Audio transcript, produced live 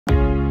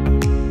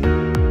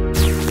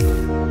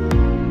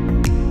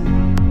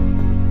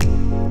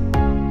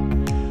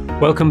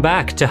Welcome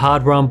back to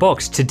Hardware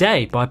Unboxed.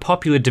 Today, by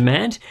popular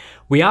demand,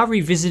 we are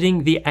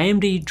revisiting the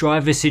AMD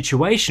driver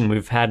situation.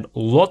 We've had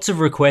lots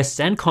of requests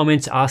and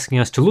comments asking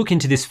us to look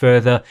into this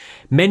further.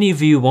 Many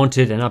of you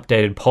wanted an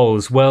updated poll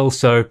as well,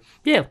 so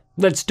yeah,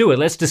 let's do it.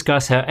 Let's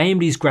discuss how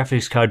AMD's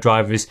graphics card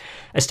drivers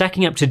are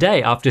stacking up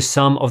today after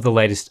some of the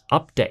latest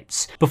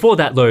updates. Before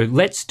that though,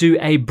 let's do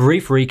a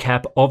brief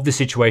recap of the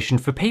situation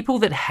for people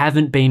that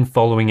haven't been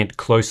following it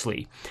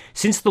closely.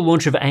 Since the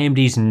launch of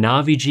AMD's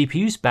Navi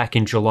GPUs back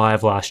in July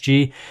of last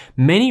year,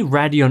 many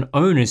Radeon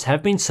owners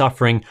have been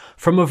suffering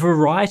from a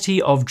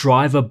variety of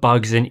driver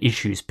bugs and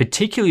issues,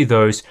 particularly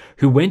those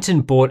who went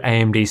and bought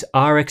AMD's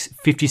RX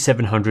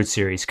 5700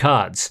 series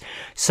cards.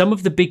 Some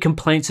of the big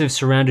complaints have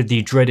surrounded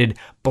the dreaded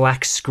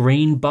black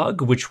screen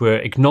bug, which were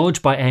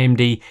acknowledged by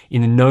AMD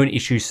in the known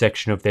issues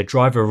section of their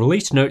driver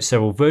release note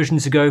several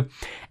versions ago,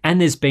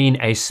 and there's been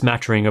a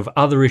smattering of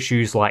other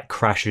issues like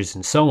crashes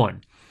and so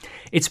on.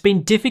 It's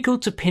been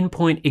difficult to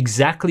pinpoint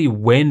exactly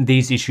when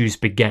these issues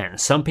began.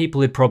 Some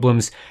people had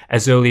problems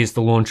as early as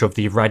the launch of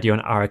the Radeon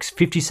RX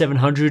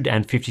 5700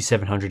 and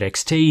 5700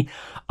 XT.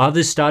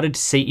 Others started to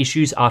see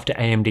issues after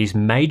AMD's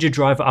major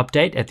driver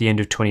update at the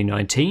end of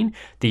 2019,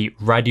 the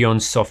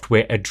Radeon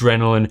Software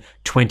Adrenaline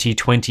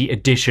 2020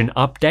 edition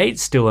update,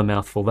 still a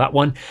mouthful that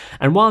one.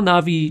 And while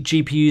Navi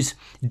GPUs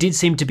did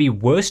seem to be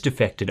worst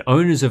affected,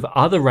 owners of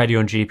other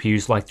Radeon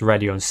GPUs like the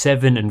Radeon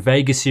 7 and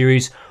Vega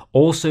series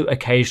also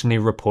occasionally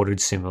reported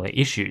similar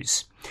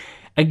issues.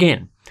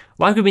 Again,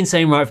 like we've been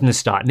saying right from the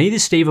start, neither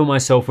Steve or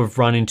myself have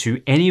run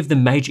into any of the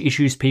major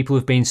issues people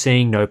have been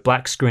seeing, no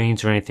black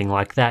screens or anything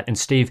like that, and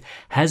Steve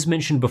has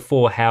mentioned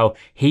before how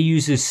he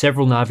uses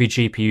several Navi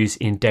GPUs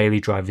in daily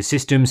driver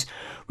systems.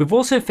 We've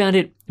also found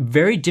it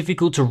very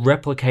difficult to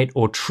replicate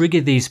or trigger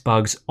these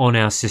bugs on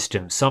our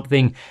system,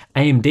 something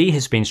AMD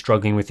has been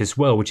struggling with as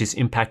well, which has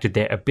impacted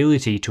their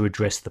ability to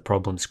address the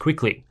problems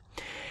quickly.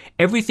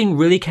 Everything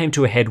really came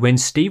to a head when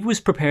Steve was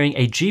preparing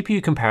a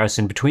GPU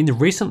comparison between the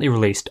recently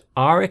released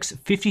RX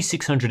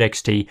 5600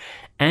 XT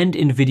and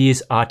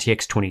Nvidia's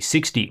RTX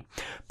 2060.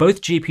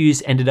 Both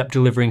GPUs ended up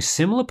delivering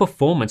similar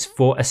performance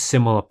for a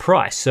similar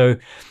price, so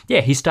yeah,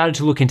 he started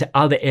to look into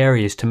other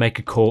areas to make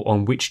a call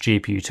on which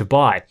GPU to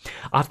buy.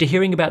 After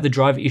hearing about the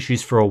driver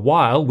issues for a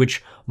while,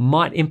 which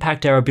might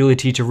impact our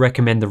ability to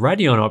recommend the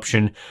Radeon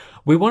option,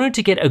 we wanted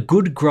to get a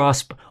good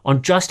grasp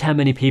on just how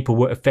many people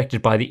were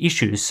affected by the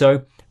issues,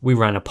 so we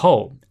ran a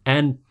poll,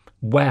 and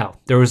wow,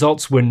 the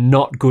results were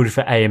not good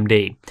for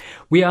AMD.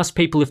 We asked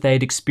people if they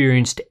had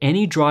experienced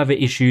any driver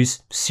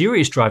issues,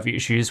 serious driver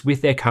issues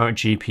with their current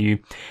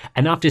GPU,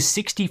 and after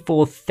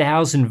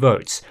 64,000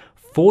 votes,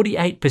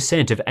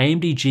 48% of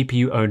AMD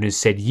GPU owners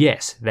said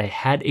yes, they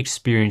had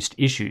experienced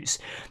issues.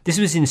 This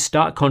was in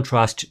stark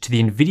contrast to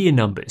the Nvidia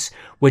numbers,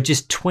 where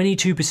just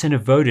 22%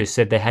 of voters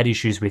said they had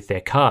issues with their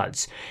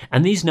cards.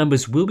 And these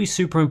numbers will be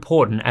super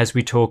important as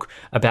we talk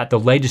about the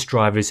latest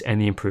drivers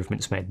and the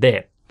improvements made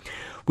there.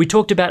 We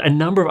talked about a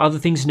number of other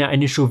things in our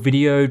initial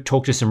video,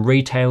 talked to some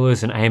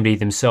retailers and AMD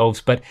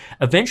themselves, but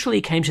eventually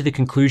came to the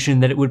conclusion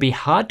that it would be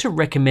hard to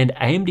recommend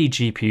AMD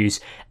GPUs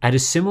at a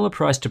similar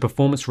price to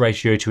performance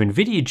ratio to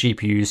Nvidia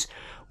GPUs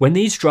when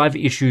these driver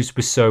issues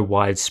were so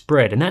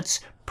widespread, and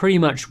that's pretty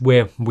much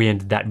where we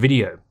ended that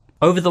video.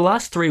 Over the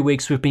last 3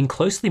 weeks, we've been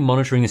closely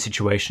monitoring the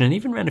situation and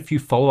even ran a few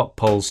follow-up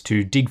polls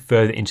to dig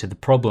further into the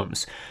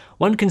problems.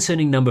 One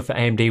concerning number for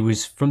AMD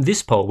was from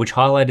this poll, which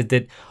highlighted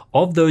that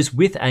of those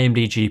with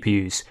AMD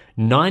GPUs,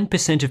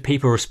 9% of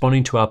people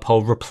responding to our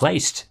poll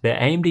replaced their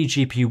AMD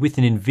GPU with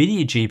an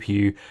Nvidia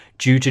GPU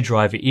due to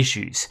driver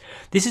issues.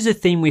 This is a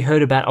theme we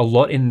heard about a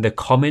lot in the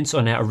comments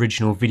on our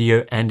original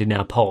video and in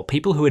our poll.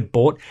 People who had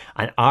bought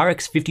an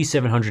RX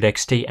 5700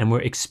 XT and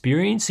were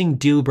experiencing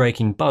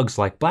deal-breaking bugs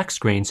like black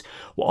screens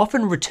were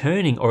often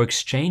returning or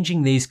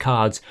exchanging these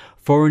cards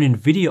for an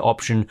Nvidia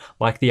option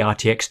like the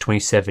RTX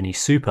 2070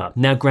 Super.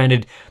 Now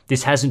granted,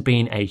 this hasn't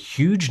been a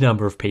huge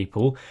number of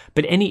people,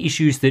 but any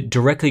issues that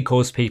directly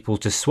cause people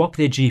to swap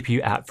their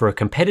GPU out for a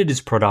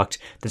competitor's product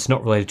that's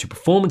not related to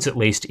performance at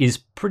least is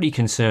pretty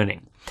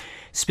concerning.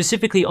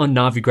 Specifically on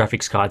Navi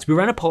graphics cards, we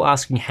ran a poll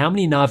asking how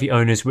many Navi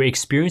owners were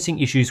experiencing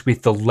issues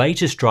with the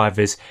latest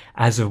drivers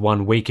as of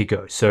 1 week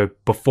ago, so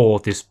before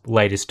this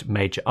latest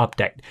major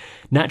update.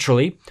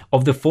 Naturally,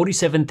 of the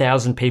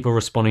 47,000 people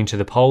responding to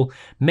the poll,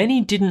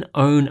 many didn't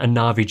own a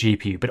Navi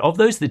GPU, but of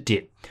those that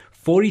did,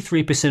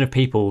 43% of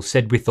people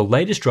said with the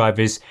latest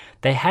drivers,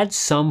 they had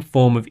some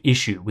form of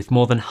issue, with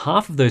more than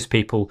half of those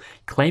people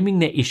claiming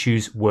their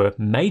issues were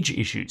major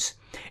issues.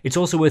 It's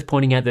also worth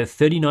pointing out that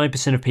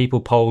 39% of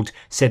people polled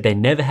said they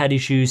never had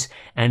issues,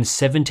 and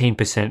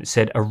 17%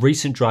 said a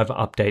recent driver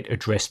update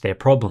addressed their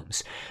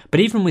problems. But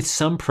even with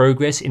some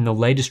progress in the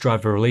latest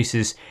driver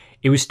releases,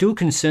 it was still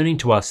concerning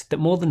to us that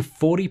more than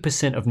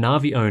 40% of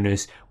Navi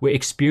owners were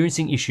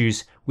experiencing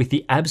issues with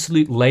the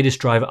absolute latest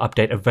driver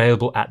update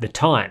available at the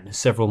time,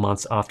 several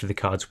months after the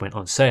cards went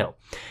on sale.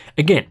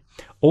 Again,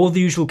 all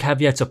the usual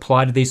caveats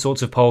apply to these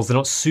sorts of polls. They're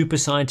not super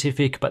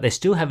scientific, but they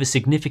still have a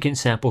significant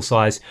sample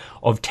size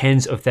of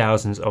tens of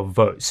thousands of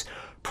votes.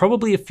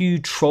 Probably a few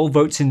troll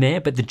votes in there,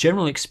 but the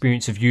general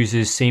experience of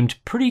users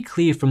seemed pretty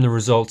clear from the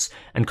results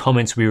and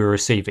comments we were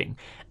receiving.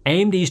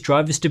 AMD's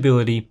driver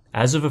stability,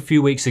 as of a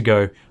few weeks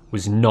ago,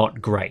 was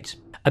not great.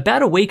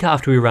 About a week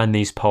after we ran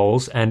these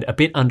polls, and a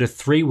bit under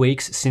 3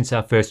 weeks since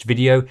our first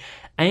video,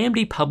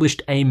 AMD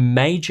published a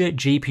major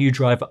GPU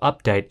driver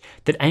update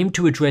that aimed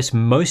to address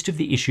most of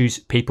the issues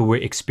people were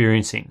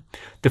experiencing.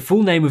 The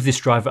full name of this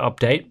driver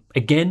update,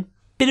 again,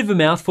 bit of a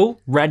mouthful,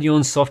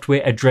 Radeon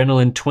Software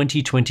Adrenalin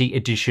 2020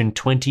 Edition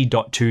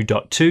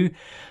 20.2.2,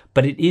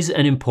 but it is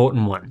an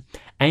important one.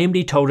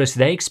 AMD told us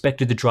they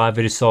expected the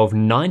driver to solve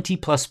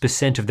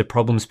 90+% of the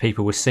problems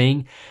people were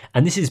seeing,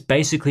 and this is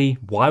basically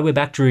why we're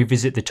back to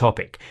revisit the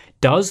topic.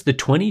 Does the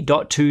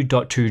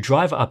 20.2.2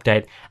 driver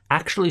update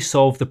actually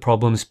solve the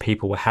problems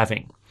people were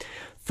having?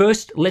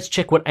 First, let's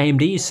check what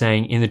AMD is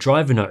saying in the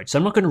driver notes.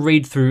 I'm not going to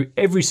read through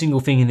every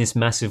single thing in this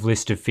massive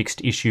list of fixed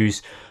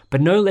issues,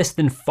 but no less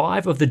than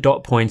 5 of the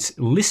dot points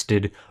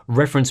listed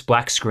reference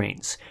black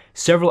screens.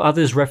 Several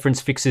others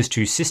reference fixes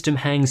to system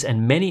hangs,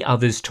 and many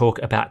others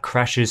talk about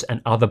crashes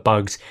and other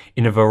bugs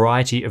in a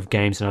variety of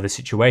games and other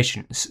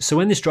situations. So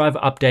when this driver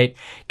update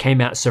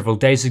came out several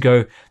days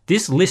ago,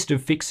 this list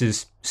of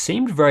fixes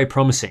seemed very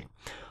promising.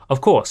 Of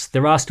course,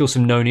 there are still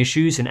some known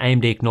issues, and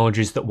AMD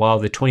acknowledges that while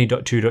the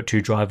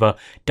 20.2.2 driver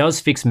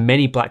does fix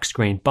many black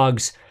screen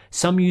bugs,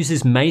 some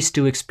users may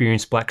still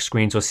experience black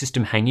screens or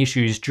system hang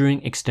issues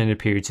during extended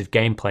periods of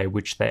gameplay,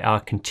 which they are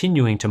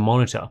continuing to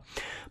monitor.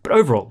 But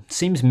overall, it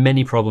seems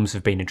many problems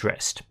have been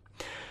addressed.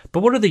 But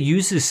what are the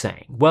users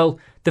saying? Well,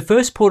 the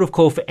first port of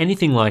call for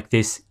anything like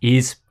this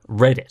is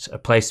Reddit, a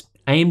place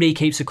AMD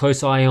keeps a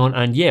close eye on,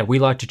 and yeah, we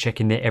like to check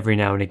in there every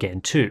now and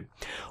again too.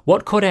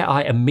 What caught our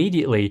eye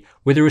immediately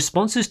were the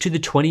responses to the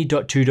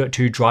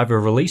 20.2.2 driver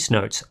release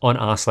notes on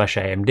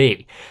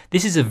r/AMD.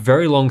 This is a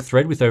very long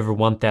thread with over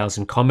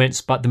 1,000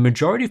 comments, but the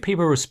majority of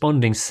people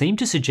responding seem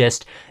to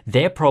suggest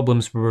their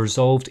problems were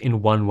resolved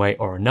in one way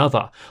or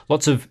another.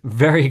 Lots of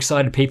very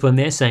excited people in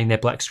there saying their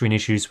black screen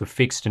issues were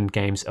fixed and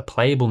games are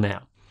playable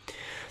now.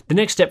 The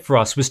next step for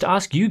us was to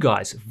ask you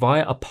guys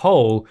via a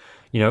poll.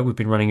 You know, we've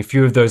been running a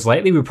few of those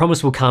lately. We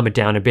promise we'll calm it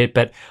down a bit,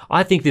 but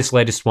I think this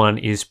latest one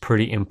is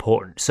pretty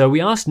important. So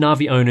we asked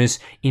Navi owners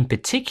in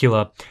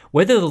particular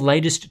whether the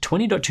latest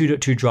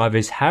 20.2.2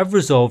 drivers have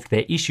resolved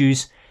their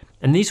issues,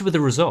 and these were the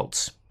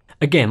results.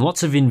 Again,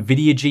 lots of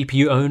NVIDIA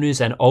GPU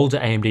owners and older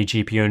AMD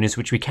GPU owners,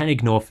 which we can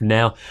ignore for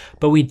now,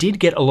 but we did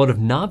get a lot of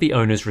Navi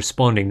owners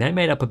responding. They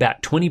made up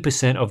about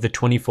 20% of the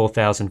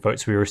 24,000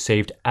 votes we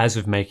received as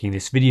of making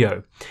this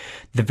video.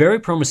 The very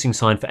promising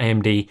sign for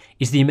AMD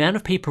is the amount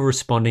of people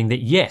responding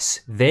that yes,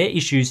 their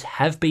issues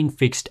have been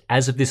fixed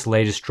as of this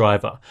latest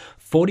driver.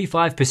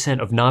 45%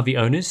 of Navi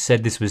owners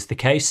said this was the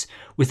case,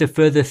 with a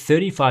further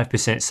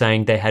 35%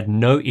 saying they had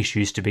no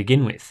issues to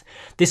begin with.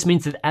 This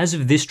means that as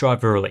of this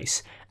driver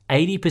release,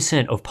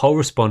 80% of poll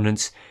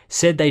respondents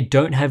said they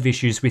don't have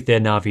issues with their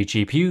Navi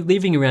GPU,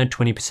 leaving around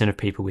 20% of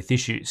people with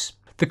issues.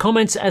 The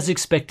comments, as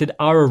expected,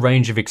 are a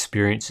range of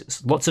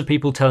experiences. Lots of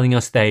people telling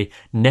us they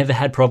never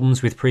had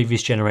problems with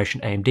previous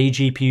generation AMD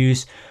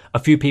GPUs, a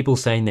few people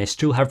saying they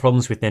still have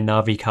problems with their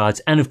Navi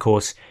cards, and of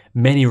course,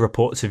 many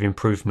reports of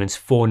improvements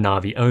for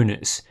Navi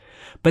owners.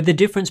 But the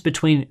difference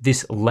between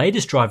this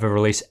latest driver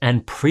release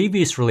and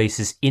previous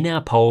releases in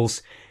our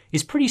polls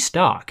is pretty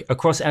stark.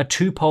 Across our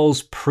 2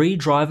 polls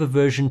pre-driver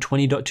version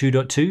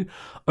 20.2.2,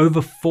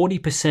 over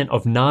 40%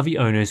 of Navi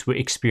owners were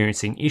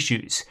experiencing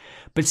issues.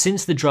 But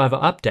since the driver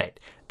update,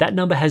 that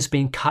number has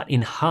been cut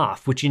in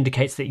half, which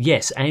indicates that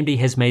yes, AMD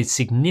has made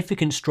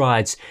significant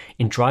strides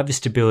in driver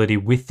stability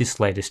with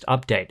this latest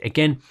update.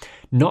 Again,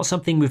 not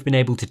something we've been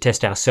able to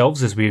test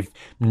ourselves, as we've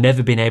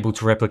never been able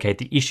to replicate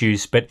the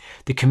issues, but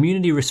the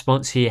community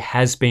response here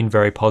has been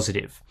very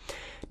positive.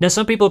 Now,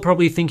 some people are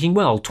probably thinking,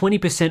 well,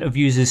 20% of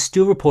users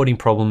still reporting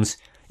problems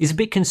is a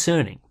bit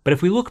concerning. But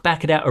if we look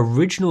back at our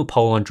original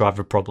poll on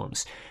driver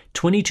problems,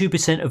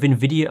 22% of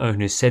NVIDIA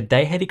owners said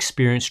they had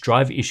experienced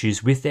driver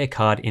issues with their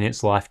card in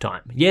its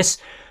lifetime. Yes,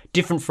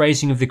 different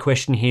phrasing of the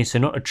question here, so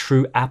not a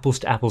true apples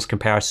to apples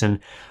comparison,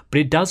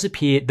 but it does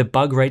appear the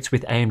bug rates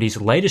with AMD's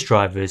latest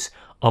drivers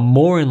are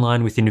more in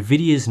line with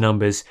NVIDIA's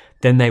numbers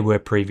than they were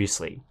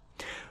previously.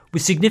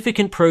 With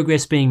significant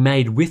progress being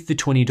made with the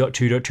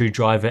 20.2.2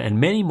 driver and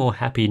many more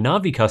happy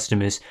Navi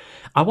customers,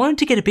 I wanted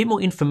to get a bit more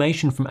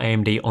information from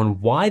AMD on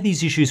why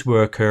these issues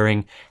were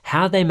occurring,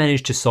 how they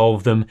managed to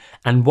solve them,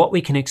 and what we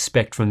can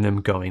expect from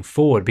them going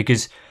forward,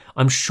 because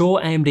I'm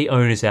sure AMD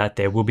owners out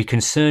there will be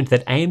concerned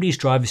that AMD's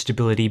driver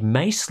stability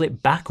may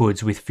slip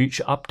backwards with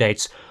future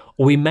updates,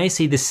 or we may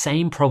see the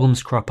same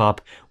problems crop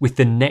up with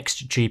the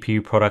next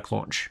GPU product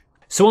launch.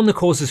 So on the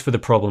causes for the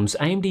problems,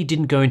 AMD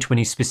didn't go into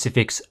any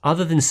specifics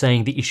other than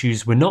saying the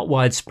issues were not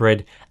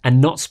widespread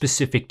and not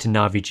specific to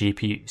Navi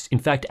GPUs. In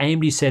fact,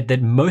 AMD said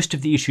that most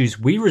of the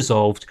issues we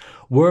resolved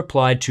were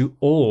applied to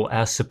all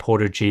our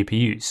supported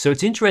GPUs. So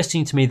it's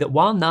interesting to me that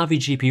while Navi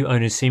GPU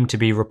owners seem to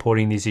be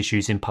reporting these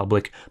issues in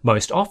public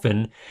most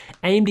often,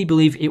 AMD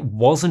believe it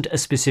wasn't a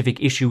specific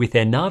issue with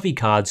their Navi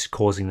cards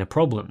causing the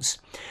problems.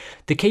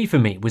 The key for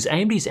me was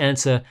AMD's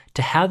answer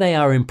to how they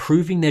are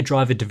improving their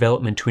driver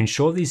development to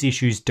ensure these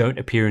issues don't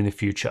appear in the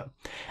future.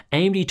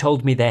 AMD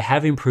told me they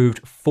have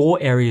improved 4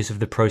 areas of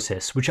the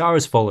process, which are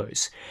as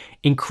follows.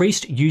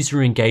 Increased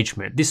user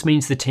engagement. This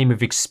means the team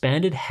have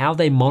expanded how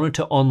they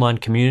monitor online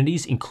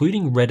communities,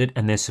 including Reddit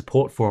and their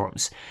support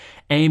forums.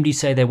 AMD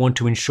say they want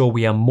to ensure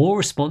we are more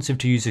responsive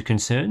to user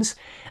concerns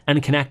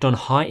and can act on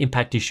high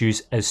impact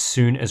issues as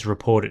soon as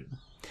reported.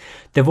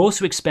 They've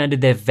also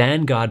expanded their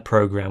Vanguard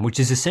program, which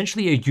is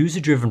essentially a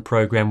user-driven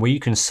program where you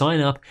can sign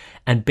up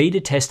and beta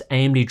test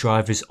AMD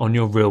drivers on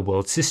your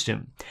real-world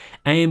system.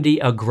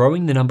 AMD are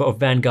growing the number of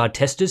Vanguard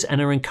testers and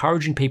are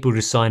encouraging people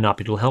to sign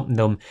up. It'll help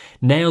them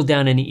nail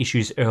down any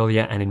issues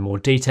earlier and in more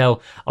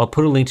detail. I'll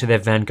put a link to their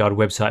Vanguard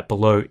website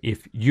below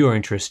if you're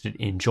interested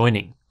in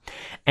joining.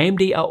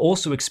 AMD are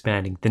also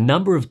expanding the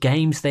number of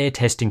games they are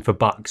testing for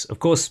bugs. Of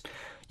course,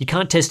 you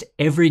can't test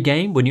every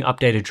game when you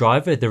update a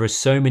driver. There are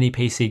so many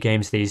PC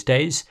games these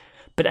days.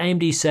 But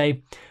AMD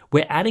say,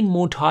 we're adding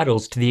more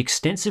titles to the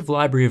extensive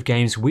library of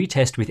games we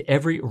test with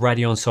every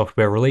Radeon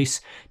software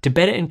release to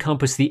better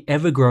encompass the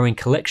ever-growing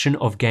collection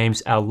of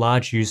games our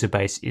large user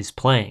base is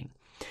playing.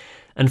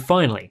 And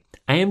finally,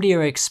 AMD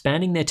are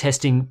expanding their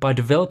testing by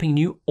developing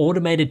new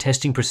automated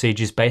testing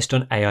procedures based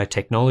on AI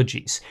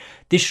technologies.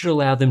 This should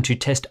allow them to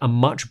test a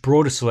much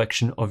broader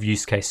selection of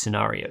use case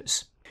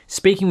scenarios.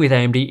 Speaking with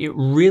AMD, it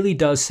really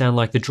does sound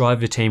like the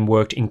driver team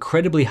worked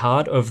incredibly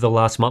hard over the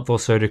last month or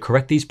so to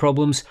correct these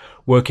problems,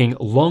 working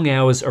long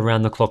hours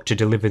around the clock to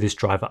deliver this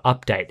driver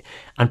update.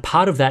 And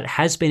part of that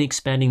has been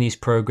expanding these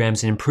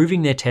programs and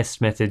improving their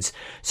test methods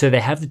so they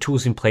have the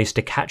tools in place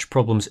to catch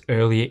problems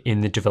earlier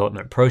in the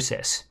development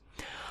process.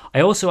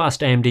 I also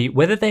asked AMD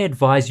whether they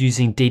advise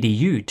using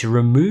DDU to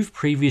remove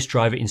previous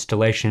driver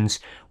installations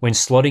when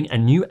slotting a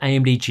new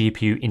AMD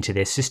GPU into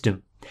their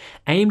system.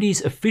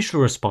 AMD's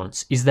official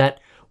response is that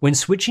when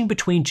switching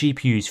between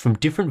GPUs from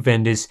different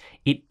vendors,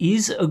 it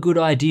is a good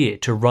idea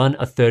to run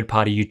a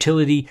third-party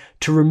utility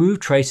to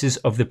remove traces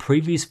of the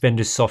previous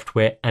vendor's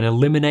software and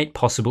eliminate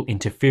possible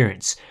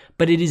interference,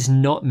 but it is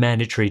not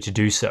mandatory to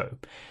do so.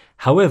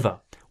 However,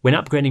 when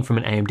upgrading from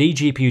an AMD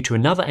GPU to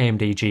another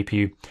AMD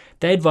GPU,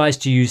 they advise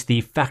to use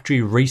the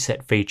factory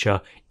reset feature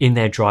in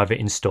their driver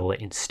installer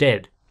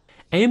instead.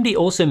 AMD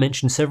also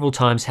mentioned several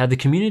times how the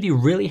community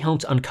really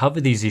helped uncover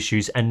these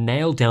issues and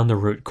nail down the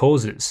root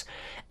causes.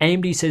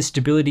 AMD says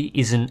stability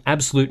is an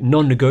absolute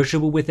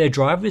non-negotiable with their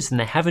drivers and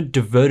they haven't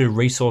diverted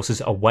resources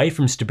away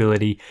from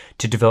stability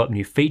to develop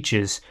new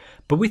features.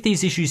 But with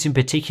these issues in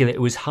particular,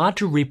 it was hard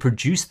to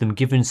reproduce them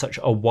given such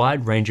a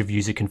wide range of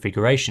user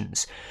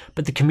configurations.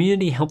 But the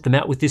community helped them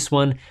out with this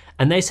one,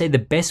 and they say the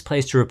best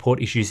place to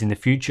report issues in the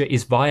future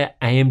is via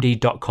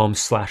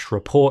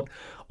amd.com/report,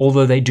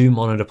 although they do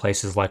monitor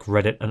places like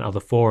Reddit and other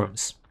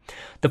forums.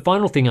 The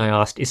final thing I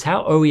asked is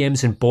how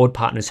OEMs and board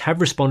partners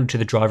have responded to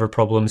the driver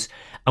problems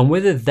and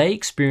whether they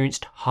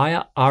experienced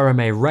higher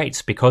RMA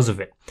rates because of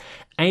it.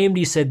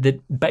 AMD said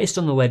that based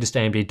on the latest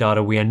AMD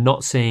data, we are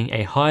not seeing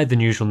a higher than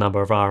usual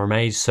number of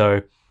RMAs,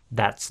 so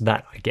that's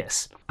that, I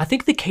guess. I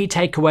think the key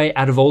takeaway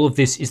out of all of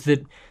this is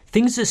that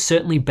things are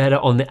certainly better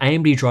on the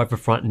AMD driver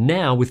front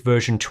now with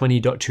version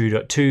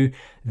 20.2.2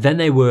 than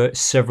they were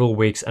several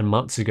weeks and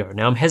months ago.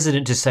 Now, I'm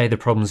hesitant to say the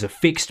problems are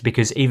fixed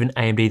because even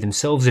AMD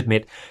themselves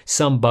admit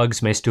some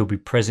bugs may still be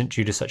present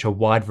due to such a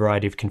wide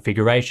variety of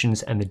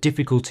configurations and the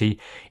difficulty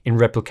in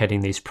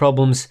replicating these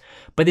problems.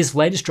 But this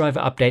latest driver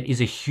update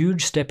is a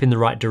huge step in the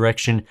right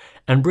direction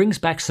and brings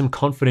back some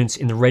confidence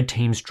in the Red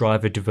Team's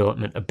driver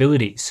development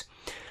abilities.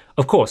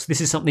 Of course,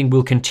 this is something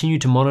we'll continue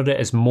to monitor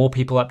as more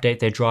people update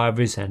their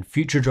drivers and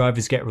future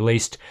drivers get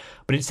released,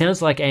 but it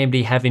sounds like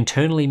AMD have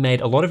internally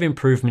made a lot of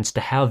improvements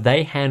to how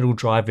they handle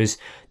drivers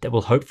that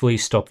will hopefully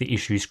stop the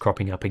issues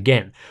cropping up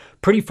again.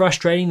 Pretty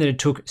frustrating that it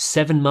took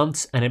 7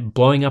 months and it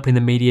blowing up in the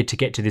media to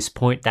get to this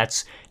point.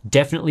 That's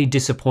definitely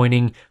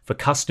disappointing for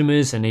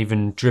customers and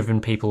even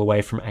driven people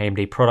away from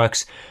AMD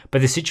products,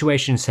 but the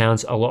situation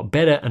sounds a lot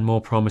better and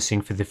more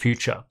promising for the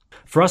future.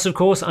 For us, of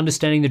course,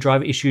 understanding the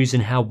driver issues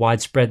and how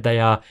widespread they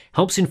are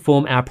helps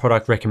inform our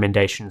product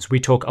recommendations. We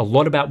talk a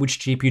lot about which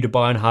GPU to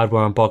buy on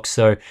Hardware Unboxed,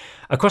 so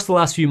across the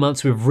last few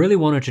months, we've really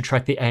wanted to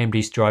track the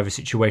AMD's driver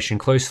situation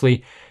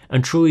closely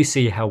and truly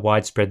see how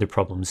widespread the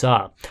problems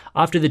are.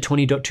 After the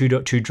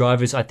 20.2.2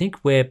 drivers, I think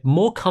we're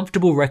more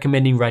comfortable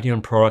recommending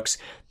Radeon products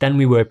than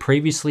we were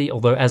previously,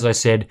 although as I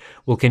said,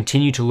 we'll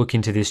continue to look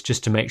into this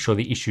just to make sure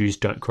the issues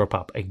don't crop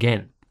up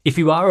again. If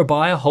you are a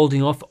buyer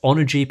holding off on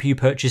a GPU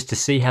purchase to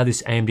see how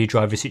this AMD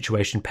driver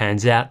situation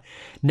pans out,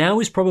 now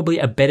is probably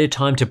a better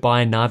time to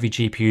buy a Navi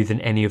GPU than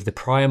any of the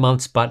prior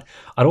months, but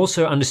I'd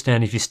also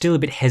understand if you're still a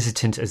bit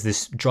hesitant as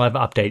this driver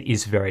update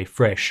is very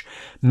fresh.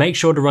 Make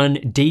sure to run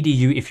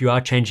DDU if you are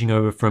changing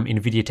over from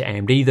NVIDIA to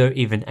AMD though,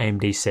 even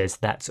AMD says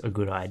that's a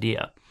good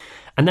idea.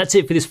 And that's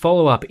it for this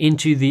follow-up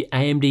into the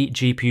AMD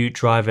GPU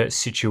driver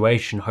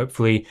situation.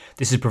 Hopefully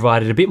this has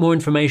provided a bit more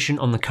information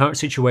on the current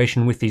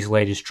situation with these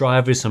latest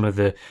drivers, some of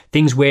the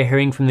things we're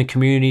hearing from the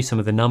community, some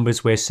of the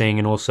numbers we're seeing,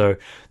 and also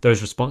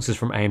those responses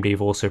from AMD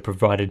have also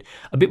provided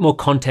a bit more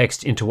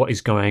context into what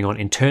is going on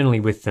internally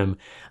with them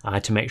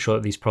to make sure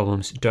that these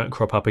problems don't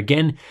crop up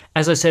again.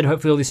 As I said,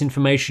 hopefully all this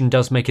information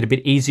does make it a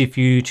bit easier for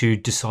you to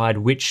decide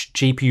which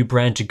GPU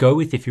brand to go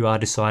with if you are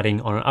deciding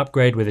on an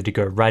upgrade, whether to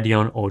go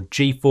Radeon or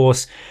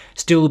GeForce.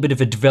 Still a bit of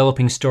a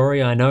developing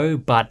story, I know,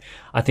 but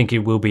I think it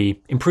will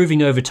be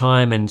improving over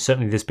time, and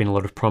certainly there's been a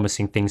lot of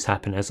promising things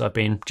happen as I've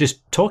been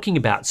just talking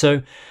about.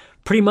 So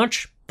pretty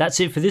much that's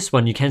it for this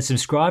one. You can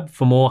subscribe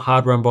for more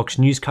Hardware Unboxed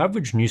news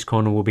coverage. News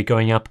Corner will be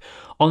going up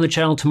on the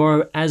channel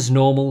tomorrow as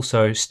normal,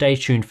 so stay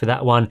tuned for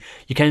that one.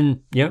 You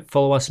can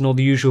follow us in all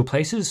the usual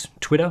places.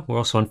 Twitter, we're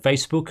also on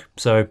Facebook,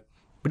 so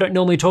we don't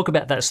normally talk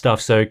about that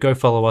stuff, so go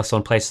follow us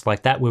on places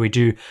like that where we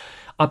do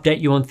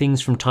update you on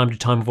things from time to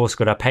time. We've also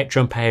got our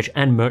Patreon page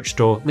and merch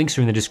store. Links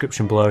are in the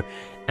description below,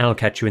 and I'll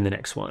catch you in the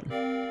next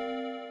one.